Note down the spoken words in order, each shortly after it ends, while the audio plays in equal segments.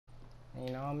You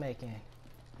know, I'm making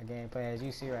a gameplay as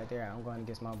you see right there. I'm going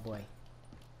against my boy.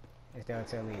 It's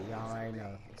Delta Elite. Y'all already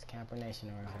know. It's CAMERNATION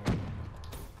around here.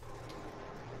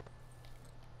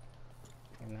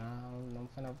 And I'm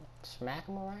finna smack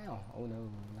him around. Oh no,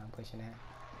 not pushing that.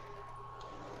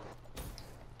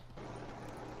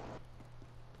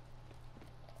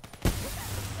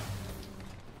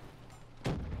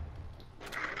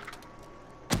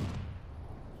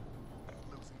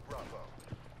 Losing Bravo.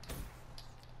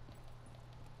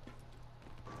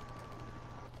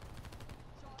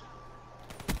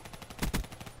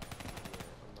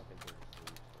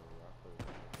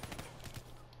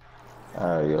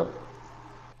 There you go.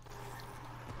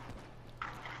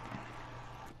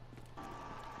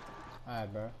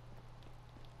 Alright, bro.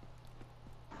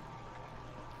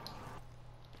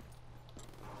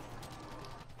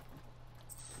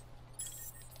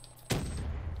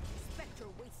 Spectre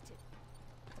wasted.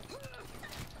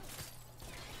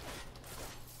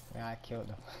 Yeah, I killed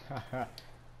him.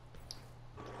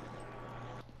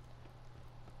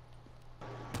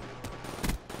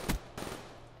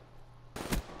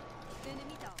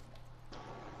 Enemy down.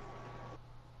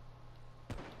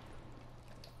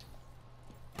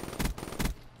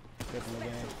 Hit him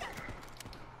again.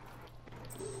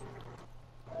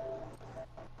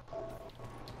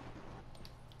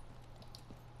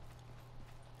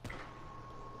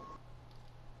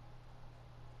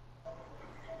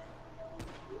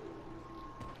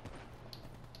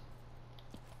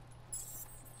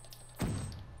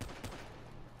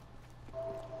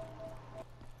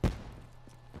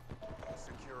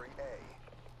 Securing A.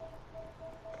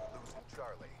 Losing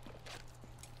Charlie.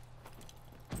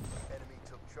 Enemy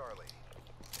took Charlie.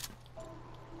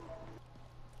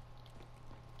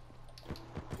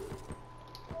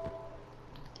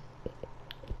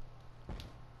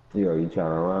 Yo, you trying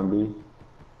to run, B?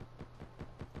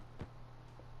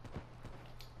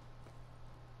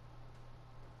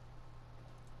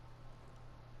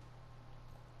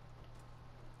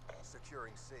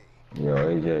 Securing C. Yo,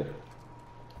 AJ.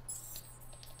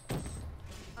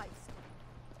 Ice.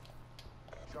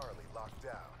 Charlie locked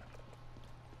down.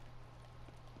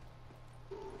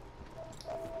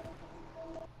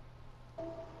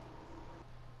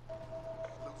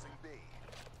 Losing B.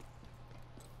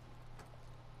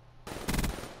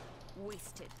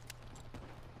 Wasted.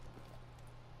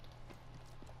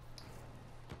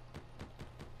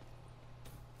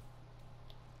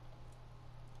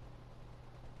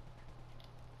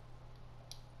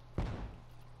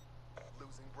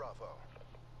 Losing Bravo.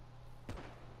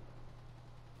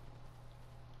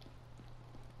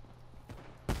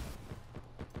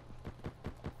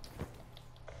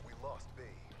 We lost B.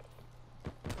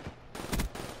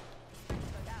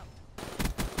 Spectre down.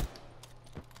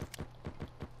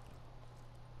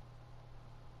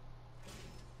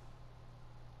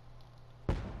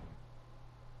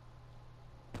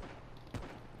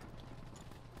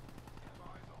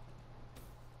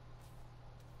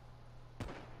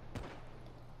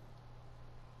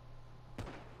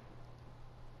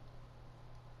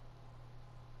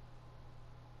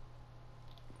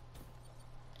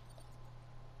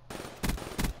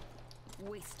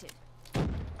 Wasted.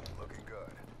 Looking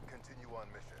good. Continue on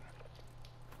mission.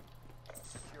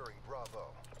 Securing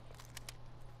Bravo.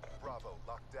 Bravo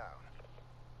locked down.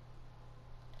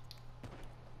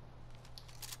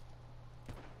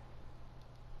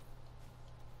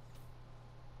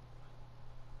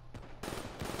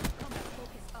 Combat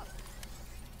focus up.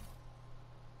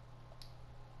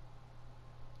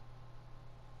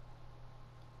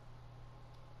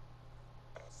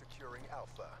 Securing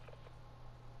Alpha.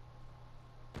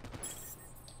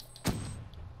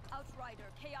 Outrider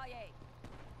KIA.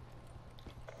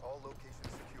 All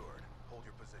locations secured. Hold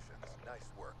your positions. Nice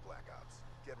work, Black Ops.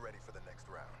 Get ready for the next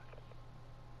round.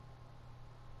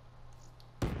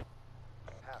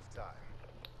 Halftime.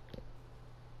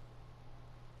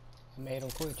 I made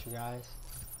him quit, you guys.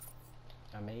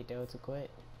 I made Delta quit.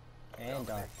 And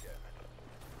Dark. Domination.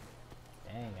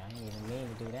 Dang, I didn't even mean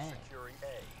to do that. Securing A.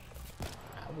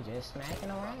 I was just smacking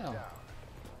around. Down.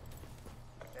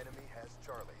 Enemy has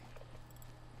Charlie.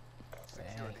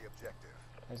 Secure Dang. the objective.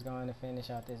 Let's go on and finish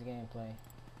out this gameplay.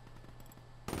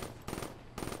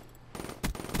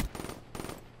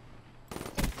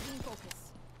 Taking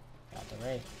focus. Got the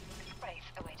Ray.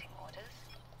 Wraith awaiting orders.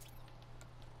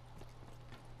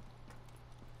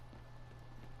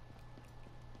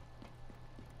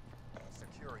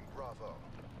 Securing Bravo.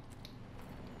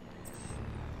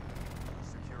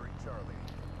 Securing Charlie.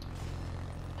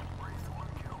 Wraith 1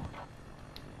 kill.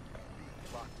 B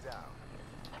locked down.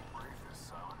 Wraith is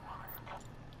silent running.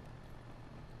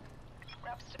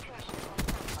 Reps deployment on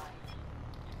standby.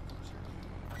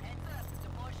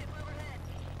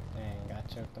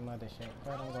 Choke the mother shit.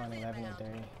 But I'm going 11 and 30.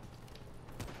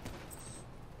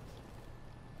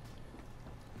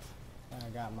 I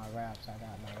got my raps. I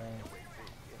got my raid.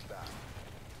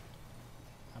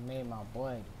 I made my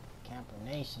boy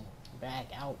CAMERNATION back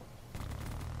out.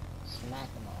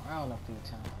 Smacked him around a few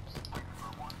times.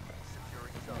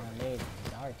 And I made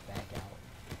Dark back out.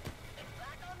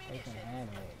 They can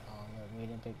handle it. Oh look, we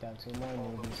done picked up 2 more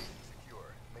newbies.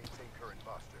 Maintain current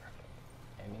posture.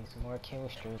 That means some more kill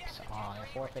streaks. Oh, they're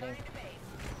forfeiting.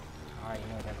 I already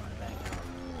know they're gonna back out.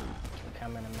 We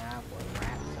come in the map with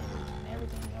raps and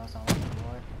everything else on the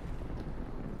board.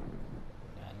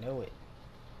 I knew it.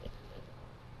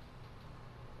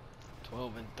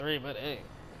 12 and 3, but hey.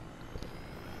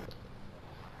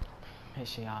 Make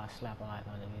sure y'all slap a like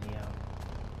on the video.